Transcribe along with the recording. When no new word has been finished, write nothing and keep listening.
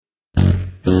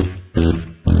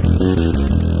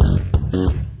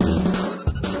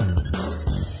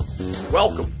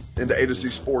A to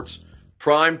Z Sports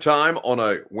Prime Time on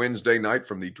a Wednesday night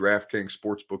from the DraftKings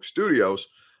Sportsbook Studios.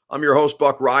 I'm your host,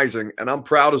 Buck Rising, and I'm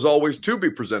proud as always to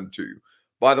be presented to you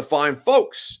by the fine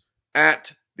folks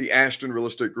at the Ashton Real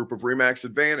Estate Group of RE/MAX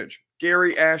Advantage.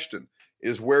 Gary Ashton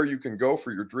is where you can go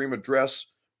for your dream address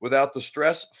without the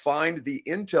stress. Find the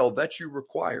intel that you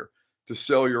require to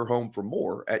sell your home for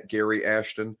more at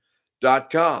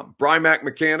GaryAshton.com. PRIMETIME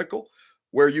Mechanical,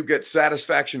 where you get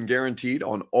satisfaction guaranteed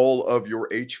on all of your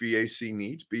HVAC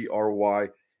needs,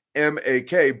 BRYMAK,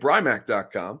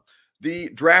 Brymac.com. The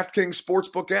DraftKings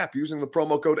Sportsbook app, using the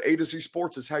promo code A to Z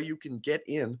Sports, is how you can get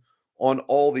in on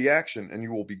all the action, and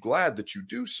you will be glad that you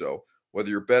do so, whether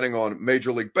you're betting on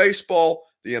Major League Baseball,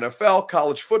 the NFL,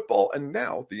 college football, and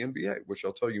now the NBA, which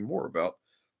I'll tell you more about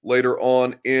later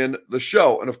on in the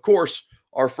show. And of course,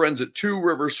 our friends at Two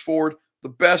Rivers Ford, the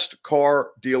best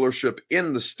car dealership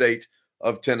in the state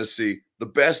of Tennessee. The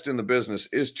best in the business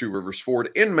is Two Rivers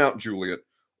Ford in Mount Juliet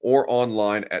or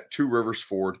online at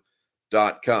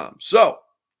tworiversford.com. So,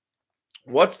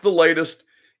 what's the latest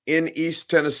in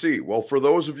East Tennessee? Well, for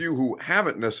those of you who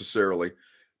haven't necessarily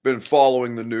been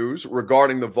following the news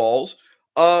regarding the Vols,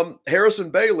 Harrison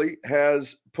Bailey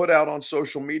has put out on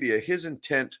social media his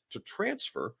intent to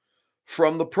transfer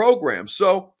from the program.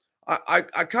 So I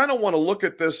kind of want to look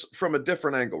at this from a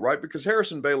different angle, right? Because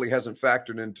Harrison Bailey hasn't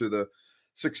factored into the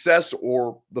success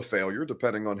or the failure,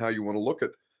 depending on how you want to look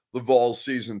at the Vols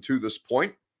season to this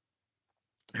point.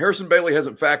 Harrison Bailey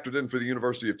hasn't factored in for the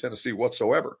University of Tennessee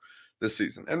whatsoever this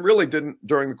season, and really didn't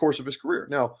during the course of his career.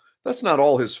 Now, that's not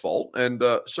all his fault, and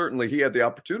certainly he had the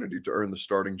opportunity to earn the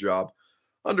starting job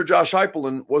under Josh Heupel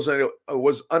and was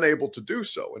unable to do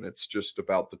so, and it's just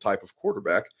about the type of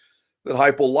quarterback that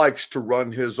Heupel likes to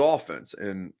run his offense,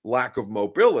 and lack of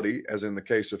mobility, as in the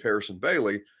case of Harrison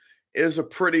Bailey, is a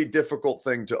pretty difficult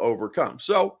thing to overcome.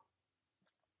 So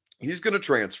he's going to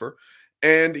transfer,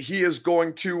 and he is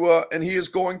going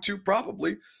to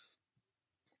probably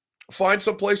find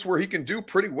some place where he can do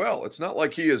pretty well. It's not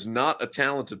like he is not a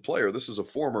talented player. This is a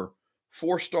former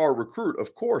 4-star recruit,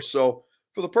 of course. So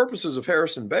for the purposes of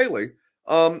Harrison Bailey,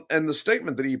 and the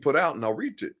statement that he put out, and I'll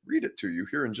read it to you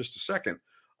here in just a second,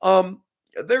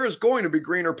 there is going to be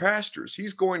greener pastures.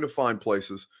 He's going to find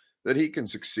places that he can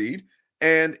succeed.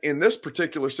 And in this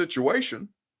particular situation,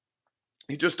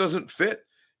 he just doesn't fit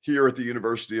here at the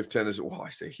University of Tennessee. Well, I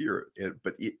say here,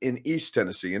 but in East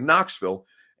Tennessee, in Knoxville,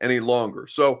 any longer.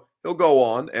 So he'll go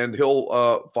on and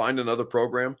he'll find another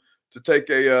program to take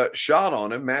a shot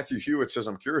on him. Matthew Hewitt says,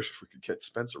 I'm curious if we could get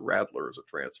Spencer Rattler as a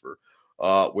transfer.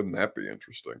 Wouldn't that be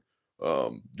interesting?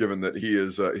 Given that he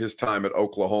is his time at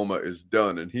Oklahoma is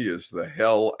done, and he is the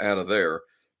hell out of there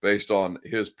based on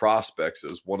his prospects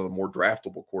as one of the more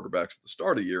draftable quarterbacks at the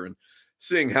start of the year, and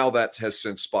seeing how that has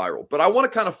since spiraled. But I want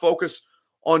to kind of focus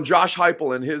on Josh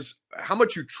Heupel and how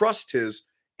much you trust his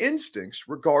instincts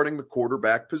regarding the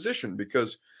quarterback position,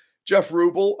 because Jeff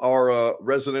Rubel, our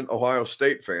resident Ohio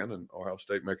State fan, and Ohio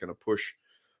State making a push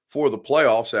for the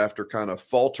playoffs after kind of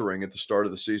faltering at the start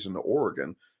of the season to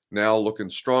Oregon, now looking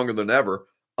stronger than ever.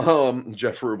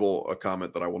 Jeff Rubel, a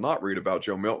comment that I will not read about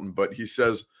Joe Milton, but he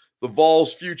says the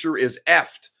Vols' future is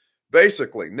effed,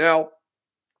 basically. Now,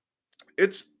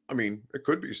 it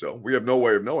could be so. We have no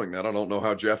way of knowing that. I don't know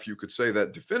how, Jeff, you could say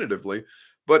that definitively,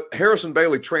 but Harrison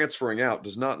Bailey transferring out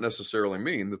does not necessarily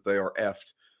mean that they are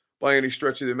effed by any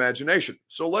stretch of the imagination.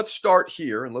 So let's start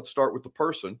here, and let's start with the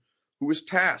person who is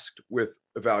tasked with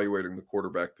evaluating the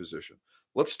quarterback position.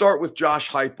 Let's start with Josh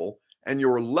Heupel and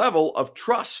your level of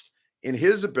trust in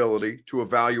his ability to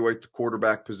evaluate the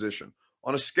quarterback position.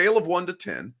 On a scale of 1 to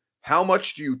 10, how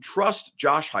much do you trust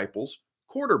Josh Heupel's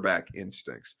quarterback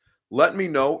instincts? Let me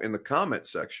know in the comment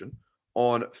section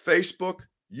on Facebook,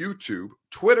 YouTube,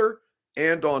 Twitter,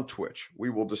 and on Twitch. We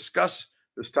will discuss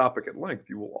this topic at length.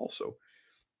 You will also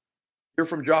hear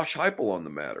from Josh Heupel on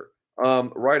the matter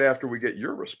right after we get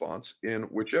your response in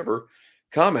whichever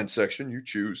comment section you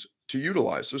choose to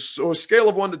utilize. So a scale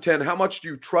of 1 to 10, how much do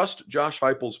you trust Josh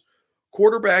Heupel's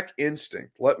quarterback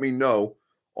instinct? Let me know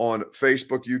on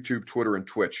Facebook, YouTube, Twitter, and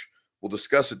Twitch. We'll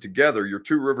discuss it together. Your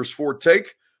Two Rivers Ford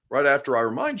take right after I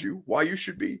remind you why you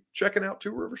should be checking out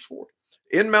Two Rivers Ford.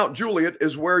 In Mount Juliet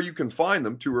is where you can find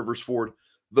them. Two Rivers Ford,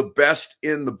 the best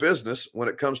in the business when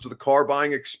it comes to the car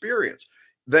buying experience.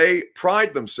 They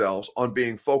pride themselves on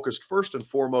being focused first and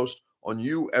foremost on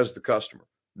you as the customer.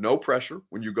 No pressure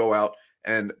when you go out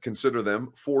and consider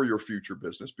them for your future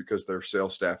business, because their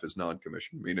sales staff is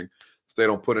non-commissioned, meaning they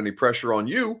don't put any pressure on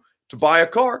you to buy a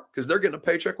car because they're getting a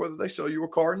paycheck whether they sell you a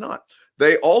car or not.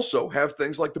 They also have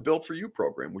things like the Built For You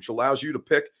program, which allows you to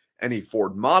pick any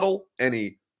Ford model,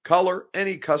 any color,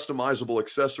 any customizable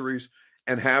accessories,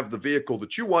 and have the vehicle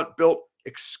that you want built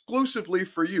exclusively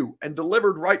for you and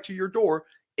delivered right to your door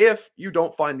if you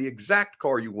don't find the exact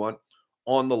car you want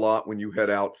on the lot when you head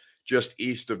out just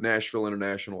east of Nashville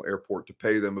International Airport to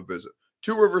pay them a visit.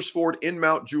 Two Rivers Ford in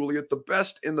Mount Juliet, the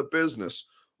best in the business,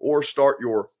 or start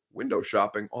your window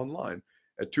shopping online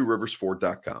at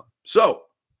tworiversford.com. So,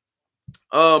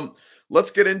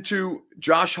 let's get into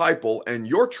Josh Heupel and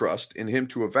your trust in him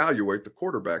to evaluate the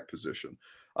quarterback position.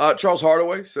 Charles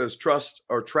Hardaway says trust,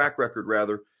 or track record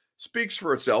rather, speaks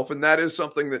for itself, and that is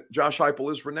something that Josh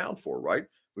Heupel is renowned for, right?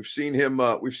 We've seen him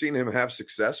have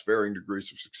success, varying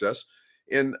degrees of success,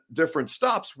 in different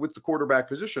stops with the quarterback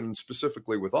position, and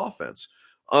specifically with offense.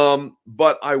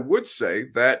 But I would say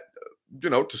that,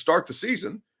 to start the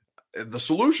season, the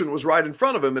solution was right in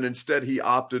front of him, and instead he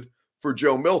opted for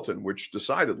Joe Milton, which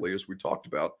decidedly, as we talked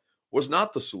about, was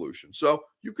not the solution. So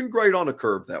you can grade on a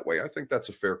curve that way. I think that's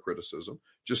a fair criticism,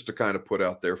 just to kind of put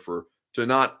out there to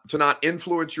not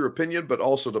influence your opinion, but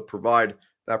also to provide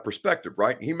that perspective,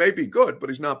 right? He may be good, but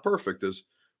he's not perfect, as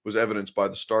was evidenced by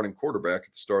the starting quarterback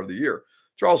at the start of the year.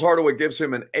 Charles Hardaway gives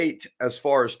him an 8 as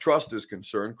far as trust is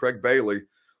concerned. Craig Bailey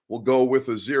will go with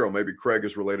a 0. Maybe Craig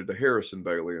is related to Harrison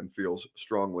Bailey and feels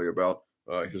strongly about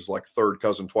his third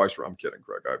cousin twice. I'm kidding,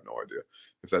 Craig. I have no idea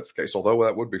if that's the case, although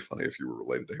that would be funny if you were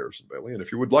related to Harrison Bailey. And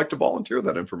if you would like to volunteer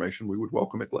that information, we would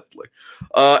welcome it gladly.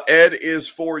 Ed is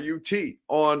for UT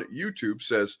on YouTube,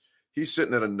 says he's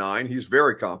sitting at a 9. He's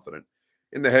very confident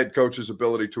in the head coach's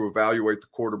ability to evaluate the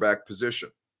quarterback position.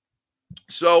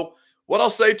 So what I'll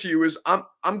say to you is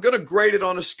I'm going to grade it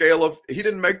on a scale of he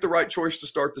didn't make the right choice to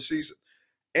start the season.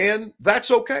 And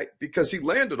that's okay, because he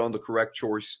landed on the correct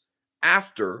choice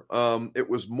after it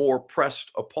was more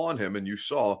pressed upon him. And you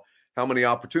saw how many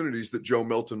opportunities that Joe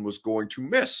Milton was going to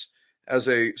miss as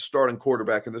a starting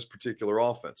quarterback in this particular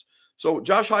offense. So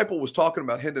Josh Heupel was talking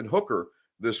about Hendon Hooker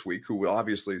this week, who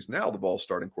obviously is now the Vols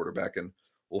starting quarterback and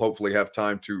will hopefully have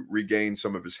time to regain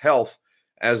some of his health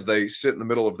as they sit in the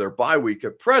middle of their bye week.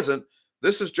 At present,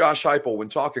 this is Josh Heupel when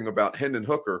talking about Hendon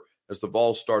Hooker as the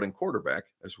Vols starting quarterback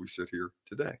as we sit here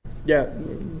today. Yeah,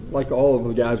 like all of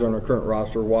the guys on our current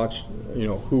roster, watched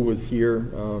who was here,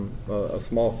 a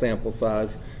small sample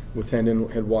size with Hendon,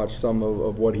 had watched some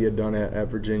of what he had done at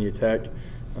Virginia Tech.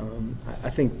 I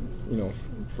think,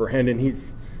 for Hendon,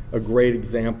 he's a great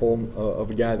example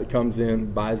of a guy that comes in,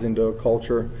 buys into a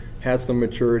culture, has some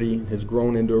maturity, has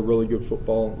grown into a really good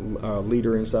football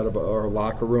leader inside of our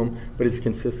locker room, but his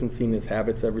consistency and his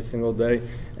habits every single day.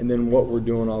 And then what we're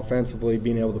doing offensively,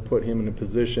 being able to put him in a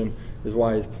position is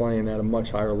why he's playing at a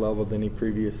much higher level than he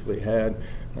previously had.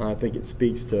 I think it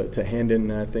speaks to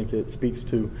Hendon, and I think it speaks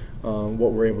to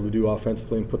what we're able to do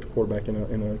offensively and put the quarterback in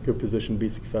a good position to be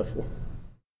successful.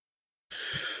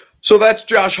 So that's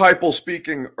Josh Heupel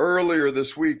speaking earlier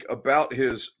this week about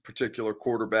his particular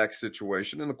quarterback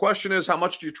situation. And the question is, how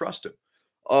much do you trust him?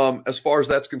 As far as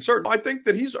that's concerned, I think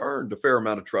that he's earned a fair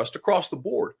amount of trust across the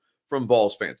board from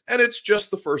Vols fans. And it's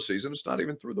just the first season. It's not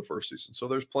even through the first season. So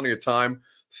there's plenty of time.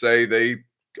 Say they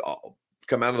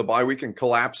come out of the bye week and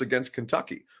collapse against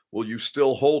Kentucky. Will you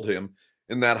still hold him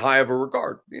in that high of a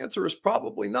regard? The answer is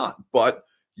probably not. But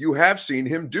you have seen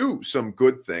him do some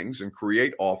good things and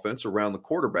create offense around the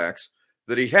quarterbacks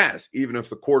that he has, even if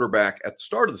the quarterback at the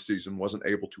start of the season wasn't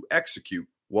able to execute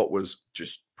what was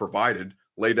just provided,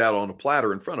 laid out on a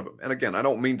platter in front of him. And again, I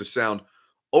don't mean to sound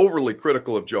overly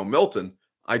critical of Joe Milton.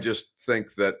 I just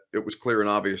think that it was clear and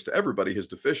obvious to everybody his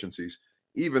deficiencies,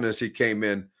 even as he came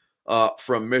in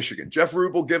from Michigan. Jeff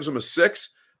Rubel gives him a 6.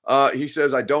 He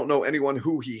says, I don't know anyone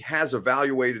who he has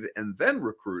evaluated and then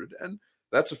recruited. And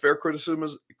that's a fair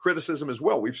criticism as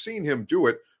well. We've seen him do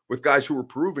it with guys who were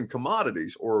proven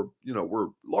commodities or, were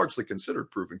largely considered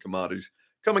proven commodities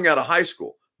coming out of high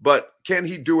school. But can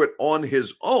he do it on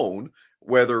his own,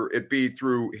 whether it be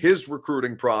through his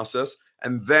recruiting process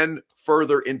and then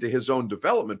further into his own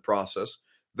development process?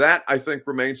 That, I think,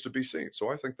 remains to be seen. So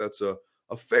I think that's a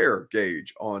fair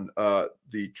gauge on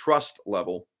the trust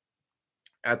level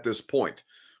at this point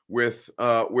with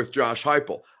Josh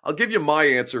Heupel. I'll give you my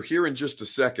answer here in just a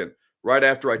second, right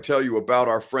after I tell you about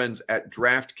our friends at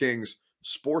DraftKings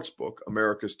Sportsbook,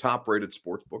 America's top-rated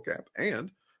sportsbook app, and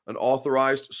an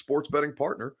authorized sports betting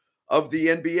partner of the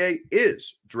NBA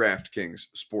is DraftKings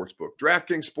Sportsbook.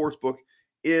 DraftKings Sportsbook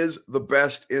is the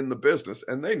best in the business,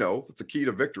 and they know that the key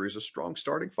to victory is a strong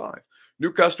starting 5.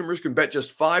 New customers can bet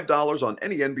just $5 on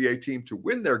any NBA team to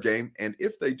win their game, and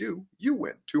if they do, you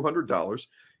win $200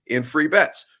 in free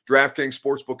bets. DraftKings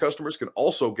Sportsbook customers can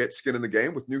also get skin in the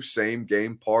game with new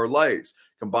same-game parlays.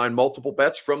 Combine multiple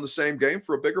bets from the same game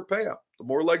for a bigger payout. The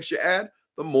more legs you add,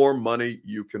 the more money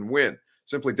you can win.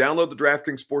 Simply download the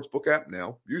DraftKings Sportsbook app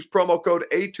now. Use promo code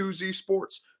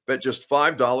A2Z Bet just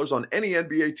 $5 on any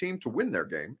NBA team to win their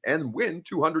game and win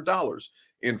 $200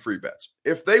 in free bets.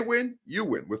 If they win, you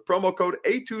win with promo code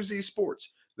A2Z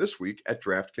this week at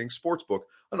DraftKings Sportsbook,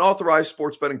 an authorized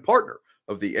sports betting partner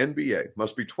of the NBA.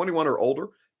 Must be 21 or older.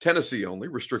 Tennessee only.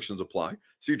 Restrictions apply.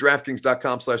 See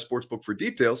DraftKings.com/sportsbook for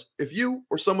details. If you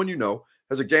or someone you know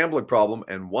has a gambling problem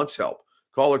and wants help,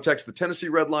 call or text the Tennessee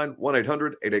Red Line,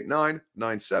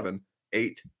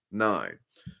 1-800-889-9789.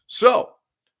 So,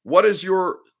 what is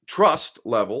your trust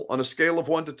level on a scale of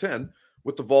 1 to 10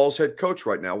 with the Vols head coach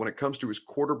right now when it comes to his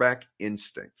quarterback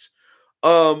instincts?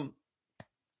 From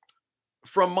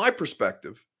my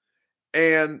perspective,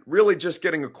 and really just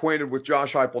getting acquainted with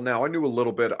Josh Heupel now, I knew a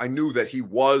little bit. I knew that he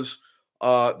was at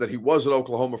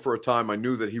Oklahoma for a time. I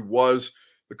knew that he was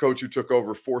the coach who took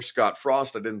over for Scott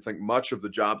Frost. I didn't think much of the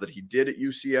job that he did at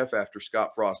UCF after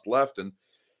Scott Frost left, and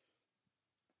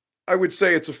I would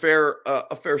say it's a fair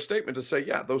statement to say,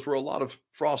 yeah, those were a lot of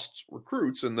Frost's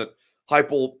recruits, and that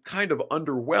Heupel kind of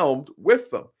underwhelmed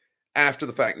with them after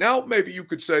the fact. Now, maybe you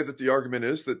could say that the argument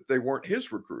is that they weren't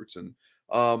his recruits, and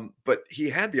but he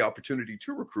had the opportunity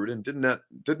to recruit and did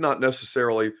not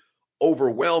necessarily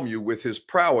overwhelm you with his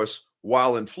prowess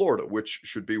while in Florida, which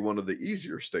should be one of the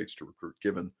easier states to recruit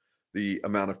given the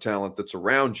amount of talent that's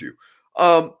around you.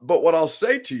 But what I'll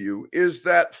say to you is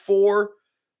that for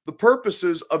the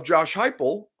purposes of Josh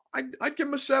Heupel, I'd give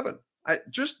him a 7.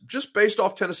 Just based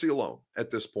off Tennessee alone at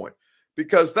this point,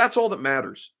 because that's all that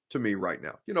matters to me right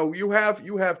now. You know, you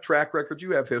have track records,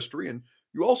 you have history, and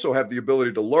you also have the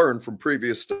ability to learn from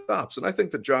previous stops. And I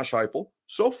think that Josh Heupel,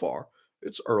 so far,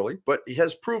 it's early, but he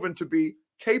has proven to be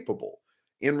capable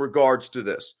in regards to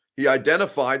this. He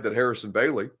identified that Harrison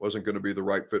Bailey wasn't going to be the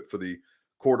right fit for the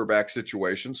quarterback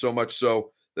situation, so much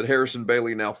so that Harrison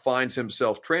Bailey now finds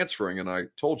himself transferring. And I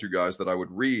told you guys that I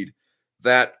would read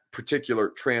that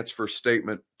particular transfer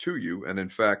statement to you. And in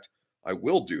fact, I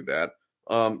will do that,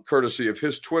 courtesy of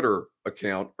his Twitter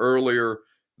account earlier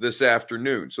this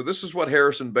afternoon. So this is what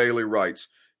Harrison Bailey writes.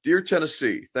 Dear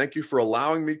Tennessee, thank you for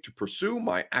allowing me to pursue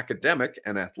my academic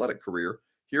and athletic career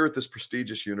here at this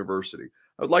prestigious university.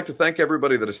 I would like to thank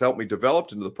everybody that has helped me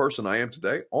develop into the person I am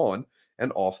today on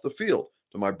and off the field.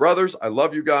 To my brothers, I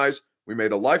love you guys. We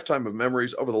made a lifetime of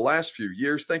memories over the last few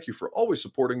years. Thank you for always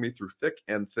supporting me through thick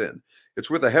and thin. It's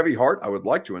with a heavy heart I would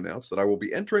like to announce that I will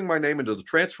be entering my name into the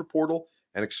transfer portal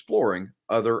and exploring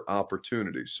other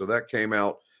opportunities. So that came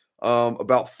out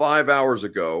about 5 hours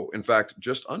ago. In fact,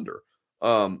 just under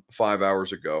 5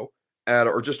 hours ago,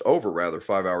 or just over rather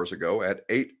 5 hours ago at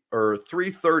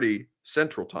 3:30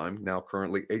 Central Time. Now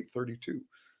currently 8:32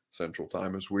 Central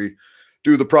Time as we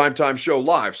do the primetime show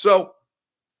live. So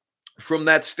from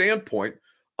that standpoint,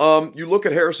 you look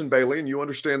at Harrison Bailey and you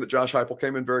understand that Josh Heupel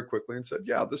came in very quickly and said,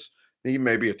 yeah, he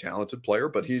may be a talented player,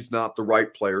 but he's not the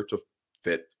right player to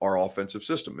fit our offensive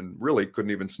system, and really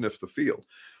couldn't even sniff the field.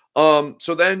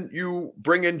 So then you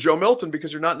bring in Joe Milton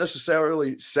because you're not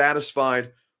necessarily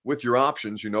satisfied with your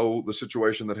options. You know the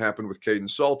situation that happened with Caden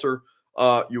Salter.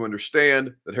 You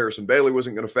understand that Harrison Bailey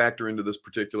wasn't going to factor into this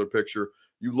particular picture.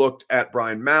 You looked at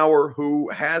Brian Maurer, who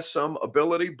has some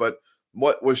ability, but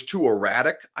what was too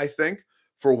erratic, I think,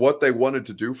 for what they wanted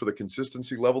to do for the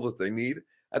consistency level that they need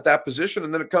at that position.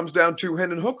 And then it comes down to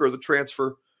Hendon Hooker, the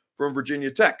transfer from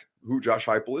Virginia Tech, who Josh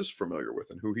Heupel is familiar with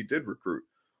and who he did recruit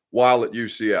while at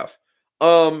UCF.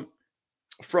 From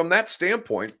that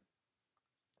standpoint,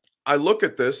 I look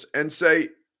at this and say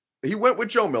he went with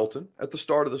Joe Milton at the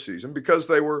start of the season because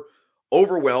they were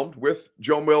overwhelmed with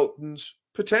Joe Milton's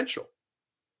potential.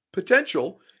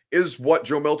 Potential is what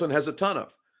Joe Milton has a ton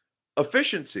of.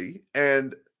 Efficiency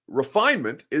and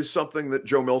refinement is something that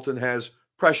Joe Milton has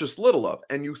precious little of.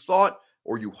 And you thought,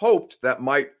 or you hoped, that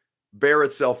might bear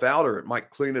itself out, or it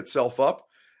might clean itself up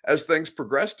as things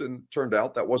progressed, and turned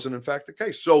out that wasn't in fact the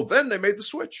case. So then they made the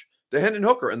switch to Hendon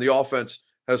Hooker, and the offense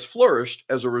has flourished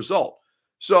as a result.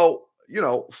 So, you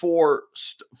know, for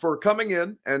coming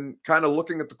in and kind of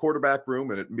looking at the quarterback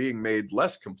room and it being made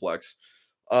less complex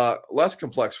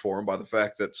for him by the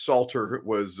fact that Salter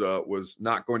was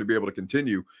not going to be able to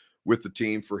continue with the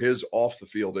team for his off the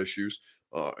field issues,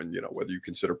 and you know, whether you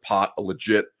consider pot a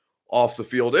legit off the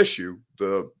field issue,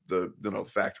 the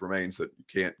fact remains that you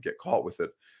can't get caught with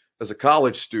it as a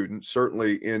college student,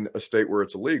 certainly in a state where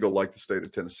it's illegal, like the state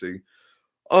of Tennessee.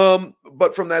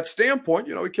 But from that standpoint,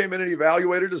 you know, he came in and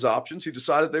evaluated his options. He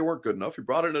decided they weren't good enough. He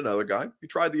brought in another guy. He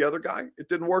tried the other guy. It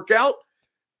didn't work out.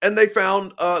 And they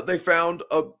found a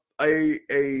I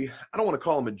don't want to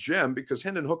call him a gem because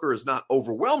Hendon Hooker is not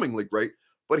overwhelmingly great,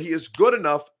 but he is good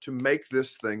enough to make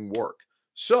this thing work.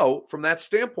 So from that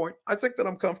standpoint, I think that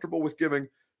I'm comfortable with giving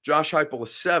Josh Heupel a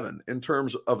 7 in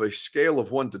terms of a scale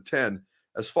of 1 to 10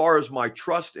 as far as my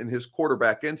trust in his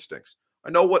quarterback instincts. I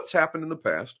know what's happened in the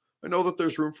past. I know that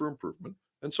there's room for improvement.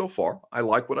 And so far, I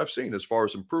like what I've seen as far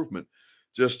as improvement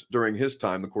just during his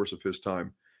time, the course of his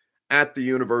time at the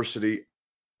University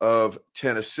of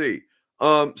Tennessee.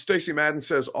 Stacey Madden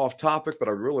says off topic, but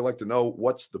I'd really like to know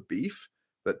what's the beef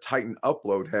that Titan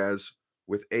Upload has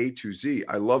with A to Z.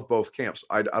 I love both camps.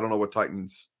 I don't know what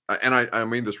Titans, and I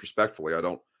mean this respectfully. I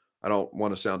don't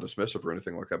want to sound dismissive or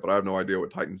anything like that, but I have no idea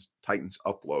what Titans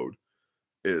Upload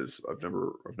is. I've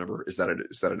never. Is that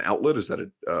an outlet? Is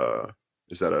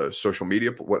that a social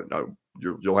media? What? No,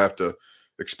 you'll have to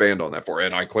expand on that for.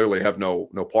 And I clearly have no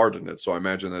part in it, so I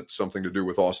imagine that's something to do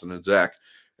with Austin and Zach,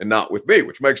 and not with me,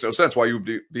 which makes no sense. Why you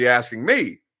would be asking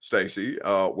me, Stacey,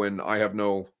 when I have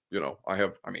no.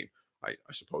 I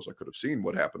suppose I could have seen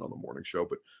what happened on the morning show,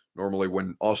 but normally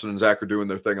when Austin and Zach are doing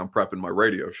their thing, I'm prepping my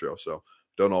radio show, so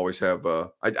don't always have.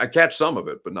 I catch some of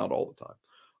it, but not all the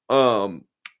time.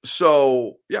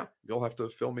 So yeah, you'll have to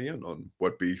fill me in on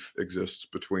what beef exists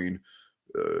between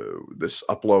this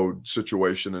upload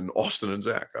situation and Austin and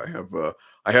Zach.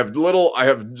 I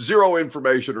have zero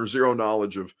information or zero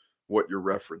knowledge of what you're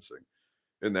referencing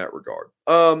in that regard.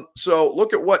 So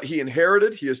look at what he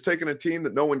inherited. He has taken a team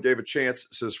that no one gave a chance,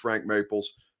 says Frank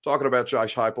Maples, talking about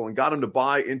Josh Heupel, and got him to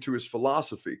buy into his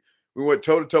philosophy. We went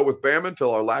toe-to-toe with Bama until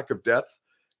our lack of depth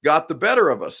got the better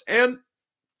of us. And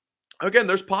again,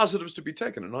 there's positives to be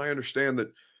taken. And I understand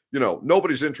that,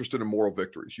 nobody's interested in moral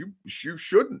victories. You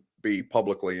shouldn't be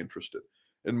publicly interested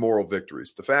in moral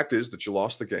victories. The fact is that you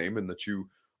lost the game and that you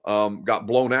got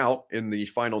blown out in the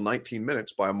final 19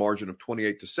 minutes by a margin of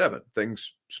 28-7.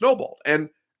 Things snowballed. And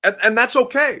that's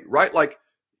okay, right? Like,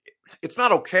 it's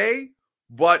not okay,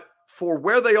 but for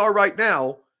where they are right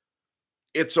now,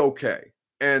 it's okay.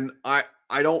 And I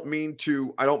don't mean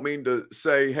to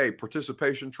say, hey,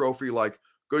 participation trophy, like,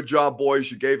 good job,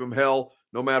 boys. You gave them hell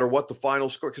no matter what the final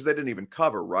score, because they didn't even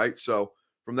cover, right? So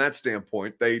from that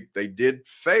standpoint, they did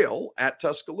fail at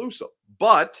Tuscaloosa.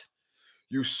 But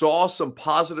you saw some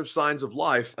positive signs of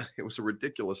life. It was a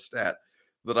ridiculous stat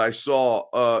that I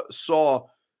saw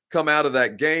come out of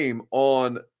that game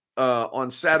on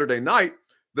Saturday night,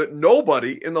 that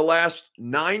nobody in the last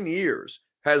 9 years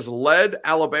has led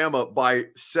Alabama by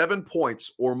 7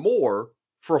 points or more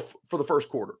for the first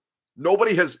quarter.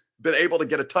 Nobody has been able to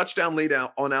get a touchdown lead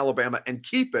out on Alabama and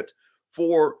keep it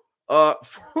for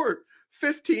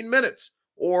 15 minutes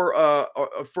or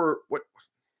for what?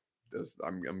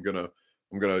 I'm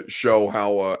gonna show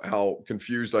how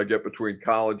confused I get between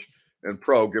college and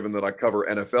pro, given that I cover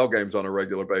NFL games on a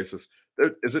regular basis.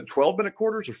 Is it 12-minute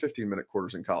quarters or 15-minute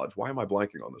quarters in college? Why am I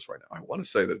blanking on this right now? I want to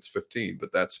say that it's 15, but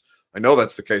I know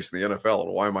that's the case in the NFL.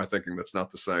 And why am I thinking that's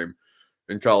not the same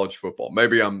in college football?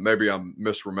 Maybe I'm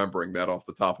misremembering that off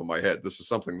the top of my head. This is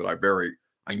something that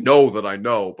I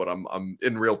know, but I'm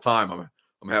in real time.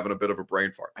 I'm having a bit of a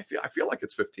brain fart. I feel like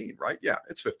it's 15, right? Yeah,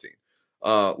 it's 15.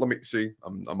 Let me see.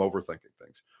 I'm overthinking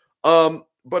things.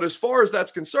 But as far as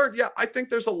that's concerned, yeah, I think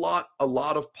there's a lot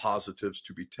of positives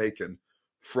to be taken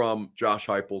from Josh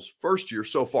Heupel's first year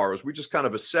so far, as we just kind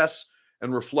of assess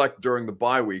and reflect during the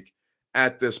bye week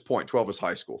at this point. 12 is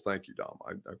high school. Thank you, Dom.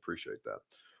 I appreciate that.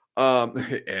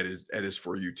 Ed is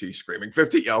for UT screaming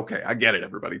 15. Okay, I get it,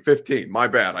 everybody. 15. My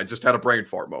bad. I just had a brain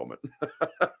fart moment.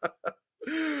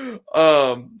 You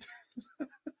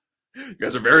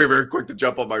guys are very, very quick to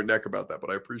jump on my neck about that,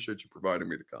 but I appreciate you providing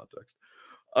me the context.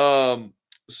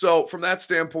 So from that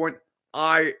standpoint,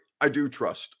 I do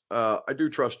trust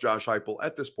Josh Heupel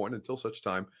at this point until such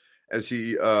time as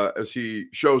he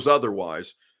shows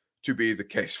otherwise to be the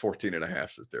case.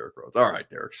 14.5, says Derek Rhodes. All right,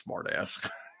 Derek, smart ass.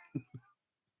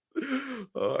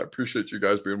 I appreciate you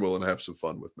guys being willing to have some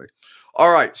fun with me.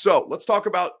 All right, so let's talk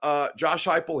about Josh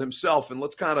Heupel himself, and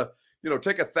let's kind of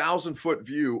take a 1,000-foot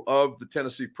view of the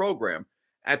Tennessee program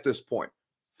at this point.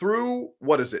 Through,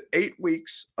 8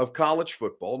 weeks of college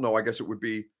football? No, I guess it would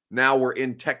be, now we're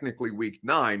in technically week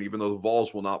 9, even though the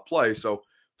Vols will not play. So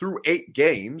through 8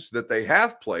 games that they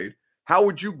have played, how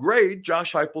would you grade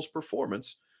Josh Heupel's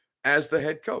performance as the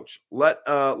head coach? Let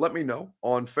me know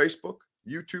on Facebook,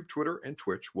 YouTube, Twitter, and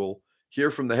Twitch. We'll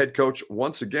hear from the head coach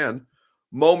once again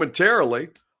momentarily,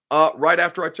 right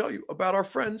after I tell you about our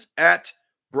friends at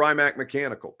Brymak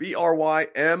Mechanical.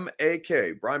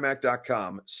 BRYMAK,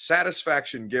 Brymak.com.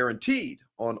 Satisfaction guaranteed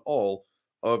on all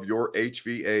of your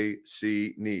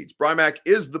HVAC needs. Brymak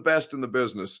is the best in the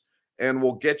business and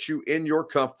will get you in your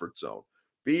comfort zone.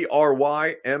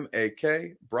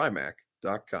 BRYMAK,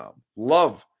 Brymak.com.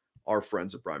 Love our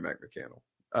friends at Brymak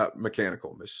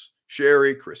Mechanical. Miss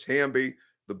Sherry, Chris Hamby,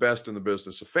 the best in the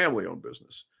business, a family-owned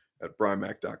business at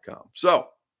Brymac.com. So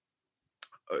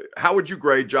how would you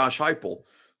grade Josh Heupel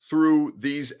through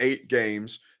these 8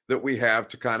 games that we have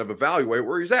to kind of evaluate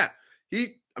where he's at?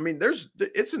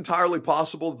 It's entirely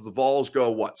possible that the Vols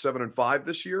go 7-5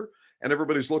 this year, and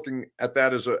everybody's looking at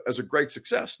that as a great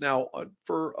success. Now,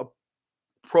 for a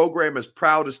program as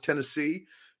proud as Tennessee,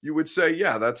 you would say,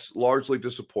 yeah, that's largely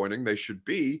disappointing. They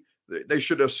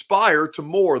should aspire to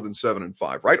more than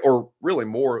 7-5, right? Or really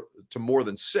more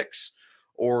than 6,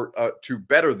 or to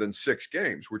better than 6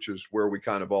 games, which is where we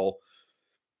kind of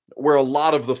where a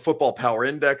lot of the football power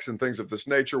index and things of this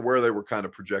nature, where they were kind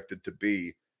of projected to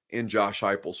be in Josh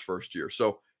Heupel's first year.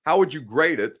 So how would you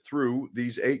grade it through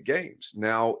these 8 games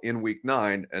now in week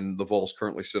 9, and the Vols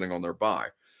currently sitting on their bye?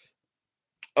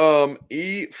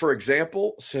 E, for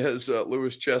example, says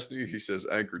Lewis Chesney. He says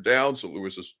anchor down, so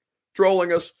Lewis is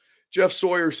trolling us. Jeff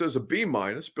Sawyer says a B-.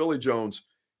 Billy Jones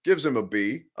gives him a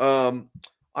B.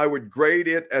 I would grade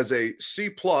it as a C+.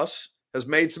 Has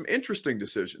made some interesting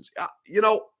decisions.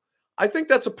 I think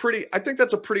that's a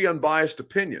pretty unbiased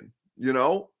opinion.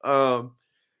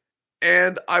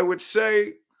 And I would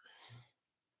say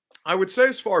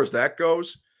as far as that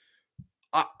goes,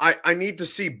 I need to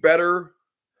see better.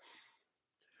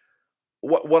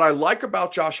 What I like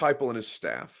about Josh Heupel and his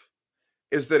staff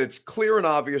is that it's clear and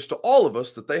obvious to all of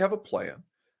us that they have a plan,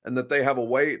 and that they have a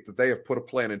way, that they have put a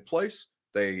plan in place.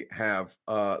 They have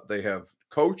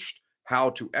coached how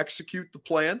to execute the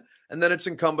plan, and then it's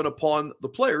incumbent upon the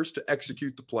players to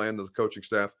execute the plan that the coaching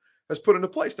staff has put into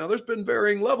place. Now, there's been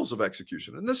varying levels of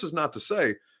execution, and this is not to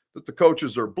say that the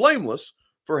coaches are blameless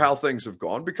for how things have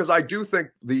gone, because I do think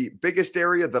the biggest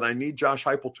area that I need Josh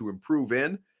Heupel to improve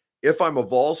in, if I'm a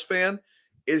Vols fan,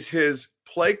 is his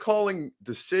play calling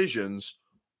decisions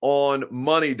on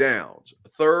money downs,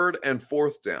 3rd and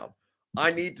 4th down.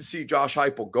 I need to see Josh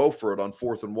Heupel go for it on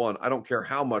 4th and 1. I don't care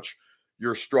how much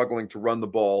you're struggling to run the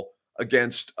ball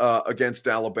against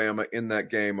Alabama in that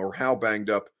game, or how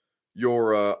banged up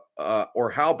your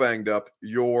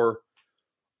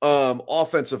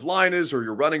offensive line is, or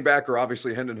your running back, or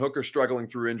obviously Hendon Hooker struggling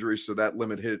through injuries, so that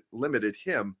limited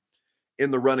him in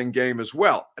the running game as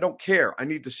well. I don't care. I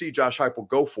need to see Josh Heupel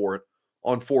go for it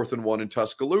on 4th and 1 in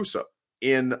Tuscaloosa.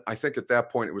 I think at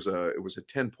that point it was a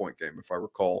 10-point game, if I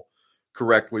recall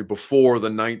correctly, before the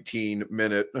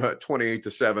 19-minute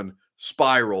 28-7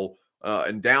 spiral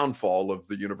and downfall of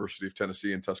the University of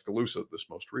Tennessee in Tuscaloosa this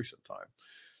most recent time.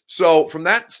 So from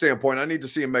that standpoint, I need to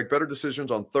see him make better decisions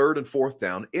on 3rd and 4th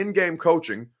down. In-game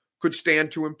coaching could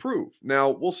stand to improve. Now,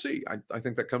 we'll see. I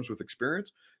think that comes with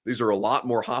experience. These are a lot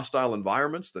more hostile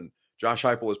environments than Josh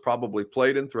Heupel has probably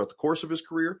played in throughout the course of his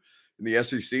career. In the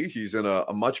SEC, he's in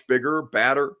a much bigger,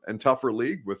 badder, and tougher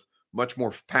league with much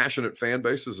more passionate fan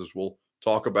bases, as we'll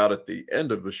talk about at the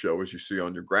end of the show, as you see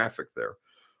on your graphic there.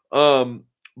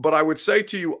 But I would say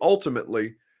to you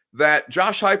ultimately that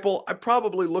Josh Heupel, I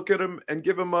probably look at him and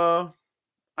give him I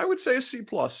would say a C+.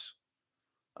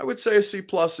 I would say a C+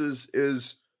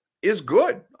 is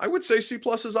good. I would say C+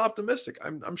 is optimistic.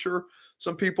 I'm sure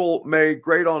some people may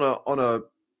grade on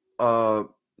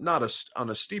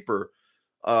a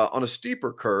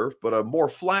steeper curve, but a more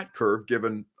flat curve,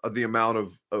 given the amount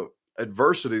of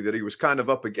adversity that he was kind of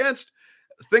up against.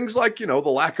 Things like, the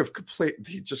lack of complete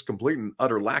and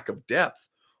utter lack of depth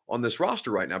on this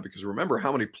roster right now, because remember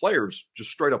how many players just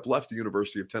straight up left the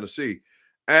University of Tennessee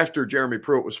after Jeremy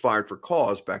Pruitt was fired for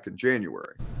cause back in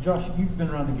January. Josh, you've been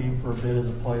around the game for a bit as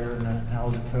a player and now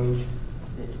as a coach.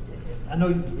 I know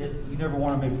you never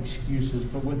want to make excuses,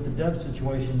 but with the depth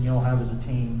situation you'll have as a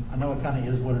team, I know it kind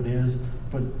of is what it is,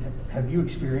 but have you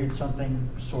experienced something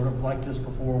sort of like this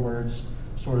before, where it's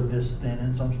sort of this thin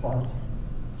in some spots?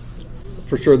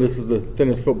 For sure, this is the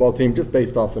thinnest football team, just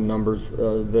based off the numbers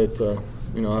that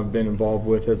I've been involved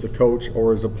with as a coach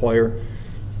or as a player.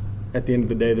 At the end of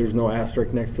the day, there's no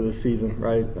asterisk next to the season,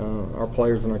 right? Our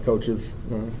players and our coaches,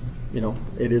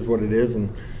 it is what it is,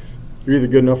 and you're either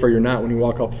good enough or you're not when you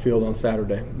walk off the field on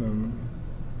Saturday.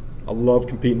 I love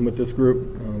competing with this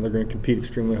group. They're going to compete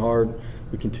extremely hard.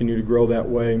 We continue to grow that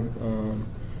way.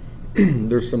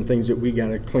 There's some things that we got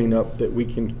to clean up that we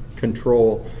can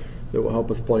control that will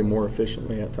help us play more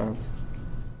efficiently at times.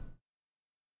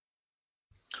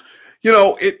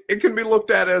 It can be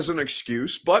looked at as an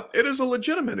excuse, but it is a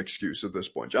legitimate excuse at this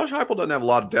point. Josh Heupel doesn't have a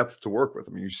lot of depth to work with.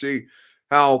 I mean, you see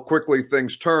how quickly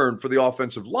things turn for the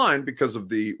offensive line because of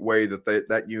the way that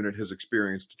that unit has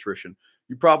experienced attrition.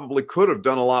 You probably could have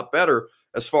done a lot better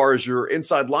as far as your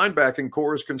inside linebacking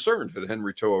core is concerned had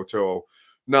Henry To'oTo'o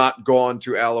not gone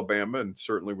to Alabama, and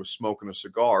certainly was smoking a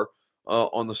cigar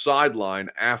on the sideline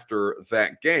after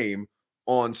that game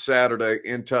on Saturday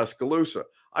in Tuscaloosa.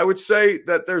 I would say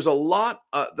that there's a lot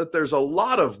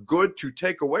of good to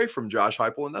take away from Josh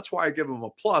Heupel, and that's why I give him a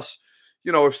plus.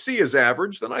 If C is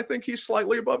average, then I think he's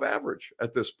slightly above average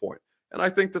at this point. And I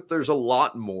think that there's a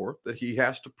lot more that he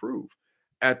has to prove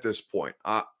at this point.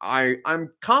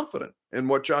 I'm confident in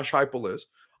what Josh Heupel is.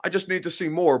 I just need to see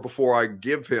more before I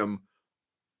give him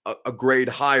a grade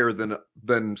higher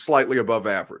than slightly above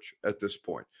average at this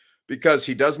point, because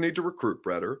he does need to recruit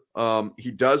better.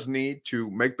 He does need to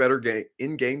make better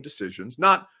in-game decisions.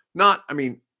 I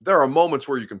mean, there are moments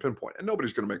where you can pinpoint, and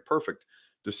nobody's going to make perfect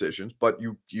decisions, but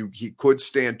he could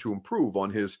stand to improve on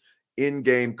his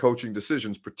in-game coaching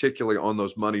decisions, particularly on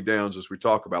those money downs, as we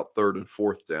talk about third and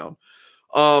fourth down.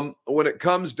 When it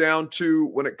comes down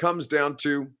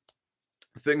to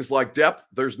things like depth,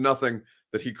 there's nothing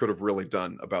that he could have really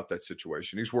done about that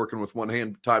situation. He's working with one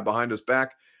hand tied behind his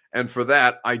back, and for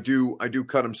that, I do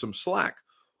cut him some slack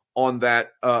on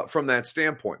that from that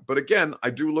standpoint. But again, I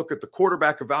do look at the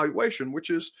quarterback evaluation, which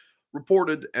is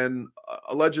reported and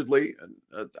allegedly,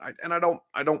 and I don't.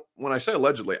 When I say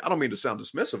allegedly, I don't mean to sound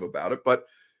dismissive about it, but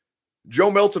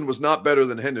Joe Milton was not better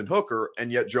than Hendon Hooker,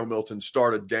 and yet Joe Milton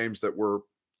started games that were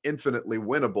infinitely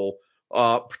winnable,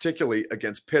 particularly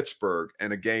against Pittsburgh,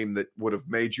 and a game that would have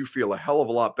made you feel a hell of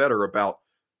a lot better about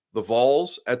the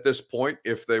Vols at this point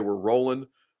if they were rolling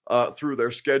through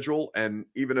their schedule, and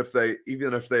even if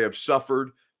they have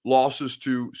suffered losses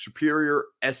to superior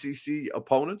SEC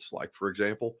opponents, like for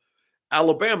example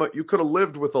Alabama. You could have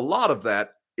lived with a lot of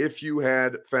that if you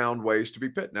had found ways to be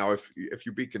Pitt. Now, if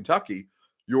you beat Kentucky,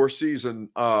 your season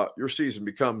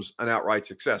becomes an outright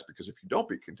success, because if you don't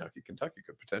beat Kentucky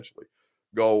could potentially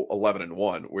go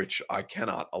 11-1, which I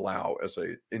cannot allow as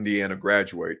a Indiana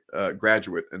graduate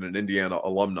and an Indiana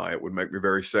alumni. It would make me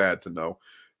very sad to know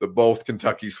that both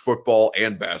Kentucky's football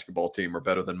and basketball team are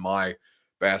better than my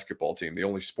basketball team. The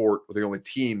only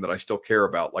team that I still care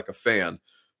about like a fan,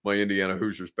 my Indiana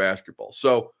Hoosiers basketball.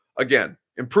 So again,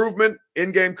 improvement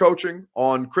in-game coaching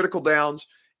on critical downs,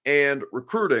 and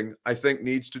recruiting, I think,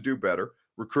 needs to do better.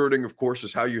 Recruiting, of course,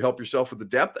 is how you help yourself with the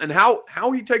depth, and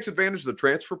how he takes advantage of the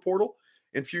transfer portal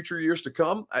in future years to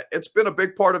come. It's been a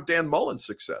big part of Dan Mullen's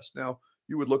success. Now,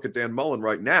 you would look at Dan Mullen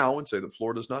right now and say that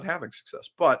Florida's not having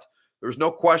success, but there's no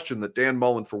question that Dan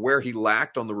Mullen, for where he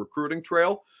lacked on the recruiting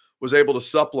trail, was able to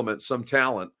supplement some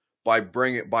talent by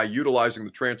utilizing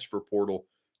the transfer portal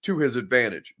to his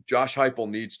advantage. Josh Heupel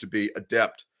needs to be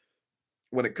adept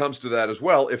when it comes to that as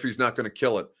well, if he's not going to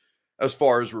kill it as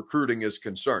far as recruiting is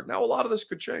concerned. Now, a lot of this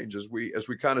could change as we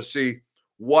kind of see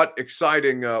what Josh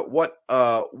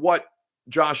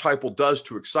Heupel does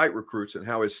to excite recruits and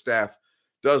how his staff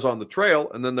does on the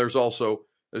trail. And then there's also,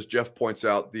 as Jeff points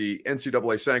out, the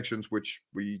NCAA sanctions, which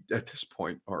we at this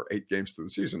point are 8 games through the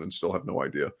season and still have no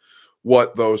idea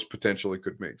what those potentially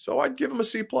could mean. So I'd give him a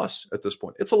C+ at this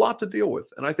point. It's a lot to deal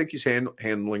with, and I think he's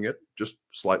handling it just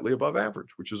slightly above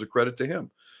average, which is a credit to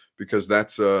him, because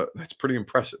that's pretty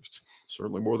impressive. It's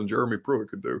certainly more than Jeremy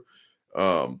Pruitt could do.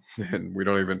 And we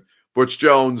don't even Butch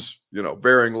Jones,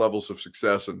 varying levels of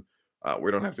success, and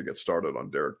we don't have to get started on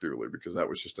Derek Dooley, because that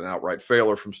was just an outright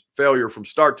failure from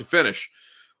start to finish.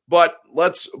 But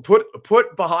let's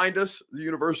put behind us the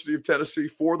University of Tennessee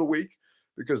for the week,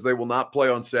 because they will not play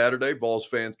on Saturday. Vols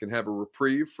fans can have a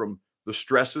reprieve from the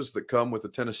stresses that come with a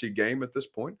Tennessee game at this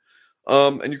point.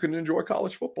 And you can enjoy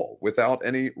college football without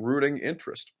any rooting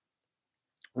interest.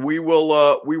 We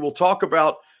will talk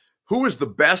about who is the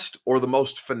best or the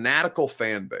most fanatical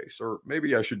fan base, or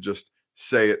maybe I should just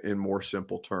say it in more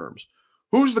simple terms.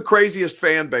 Who's the craziest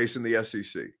fan base in the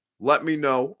SEC? Let me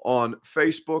know on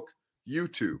Facebook,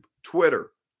 YouTube,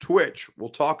 Twitter, Twitch. We'll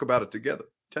talk about it together.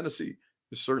 Tennessee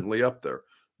is certainly up there.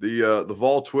 The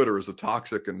Vol Twitter is a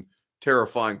toxic and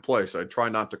terrifying place. I try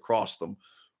not to cross them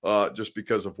just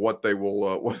because of what they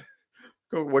will,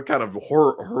 what kind of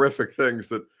horrific things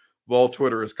that Vol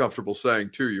Twitter is comfortable saying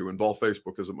to you, and Vol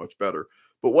Facebook isn't much better.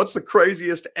 But what's the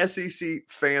craziest SEC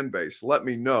fan base? Let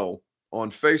me know on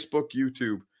Facebook,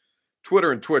 YouTube,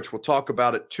 Twitter, and Twitch. We'll talk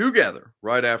about it together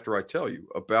right after I tell you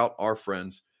about our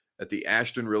friends at the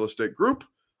Ashton Real Estate Group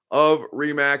of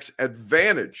RE/MAX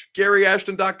Advantage.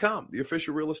 GaryAshton.com, the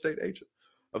official real estate agent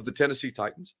of the Tennessee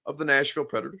Titans, of the Nashville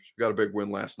Predators, who got a big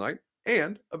win last night,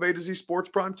 and of A to Z Sports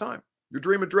Prime Time. Your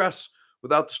dream address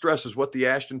without the stress is what the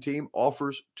Ashton team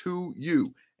offers to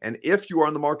you. And if you are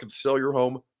in the market to sell your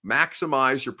home,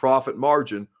 maximize your profit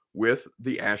margin with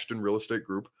the Ashton Real Estate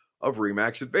Group of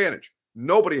RE/MAX Advantage.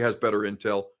 Nobody has better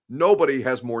intel. Nobody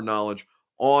has more knowledge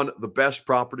on the best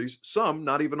properties, some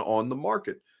not even on the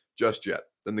market just yet,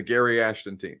 than the Gary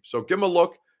Ashton team. So give them a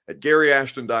look at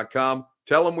GaryAshton.com.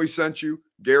 Tell them we sent you.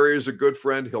 Gary is a good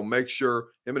friend. He'll make sure,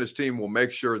 him and his team will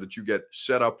make sure that you get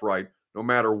set up right no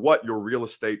matter what your real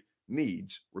estate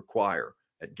needs require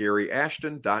at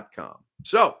GaryAshton.com.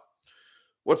 So,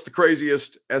 what's the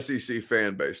craziest SEC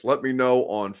fan base? Let me know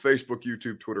on Facebook,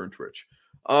 YouTube, Twitter, and Twitch.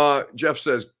 Jeff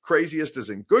says, craziest is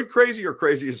in good crazy or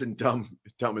crazy is in dumb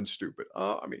and stupid?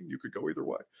 I mean, you could go either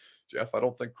way. Jeff, I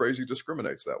don't think crazy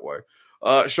discriminates that way.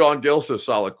 Sean Gill says,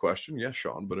 solid question. Yes,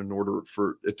 Sean, but in order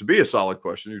for it to be a solid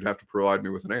question, you'd have to provide me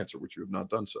with an answer, which you have not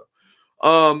done so.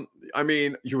 I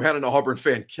mean, you had an Auburn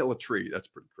fan kill a tree. That's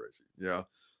pretty crazy. Yeah.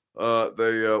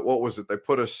 What was it? They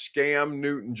put a Scam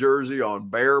Newton jersey on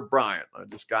Bear Bryant. I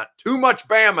just got too much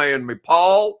Bama in me.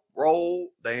 Paul, roll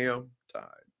damn tide.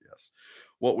 Yes.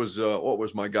 What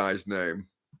was my guy's name?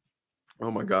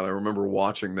 Oh my God. I remember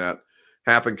watching that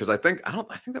happen because I think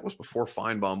that was before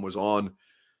Feinbaum was on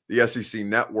the SEC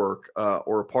network,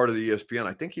 or a part of the ESPN.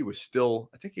 I think he was still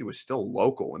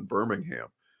local in Birmingham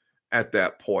at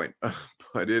that point.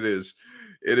 But it is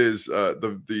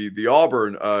the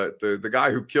Auburn, the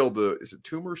guy who killed is it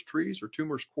Toomer's Trees or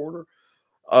Toomer's Corner?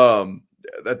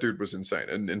 That dude was insane.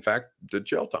 And in fact, did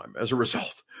jail time as a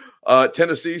result.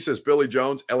 Tennessee says Billy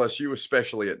Jones, LSU,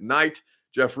 especially at night.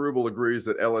 Jeff Rubel agrees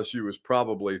that LSU is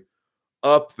probably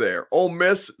up there. Ole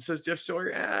Miss, says Jeff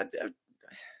Sawyer.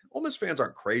 Ole Miss fans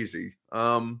aren't crazy.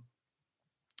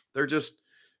 They're just,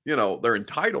 they're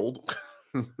entitled.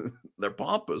 They're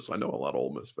pompous. I know a lot of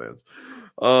Ole Miss fans.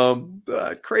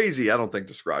 Crazy, I don't think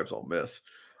describes Ole Miss.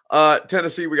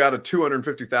 Tennessee, we got a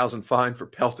 $250,000 fine for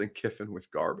pelting Kiffin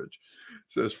with garbage,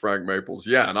 says Frank Maples.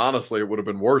 Yeah, and honestly, it would have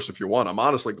been worse if you won. I'm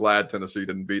honestly glad Tennessee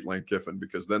didn't beat Lane Kiffin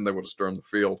because then they would have stormed the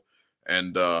field.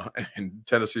 And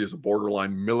Tennessee is a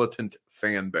borderline militant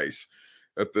fan base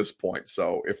at this point.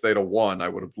 So if they'd have won, I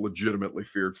would have legitimately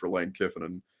feared for Lane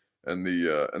Kiffin and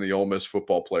the Ole Miss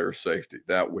football player's safety.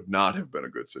 That would not have been a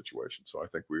good situation. So I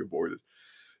think we avoided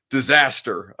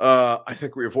disaster. I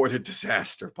think we avoided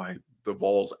disaster by the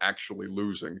Vols actually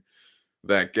losing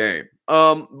that game.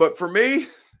 But for me,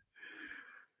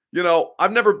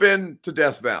 I've never been to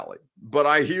Death Valley, but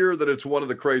I hear that it's one of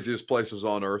the craziest places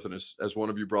on earth. And as one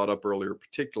of you brought up earlier,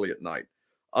 particularly at night.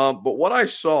 But what I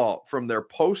saw from their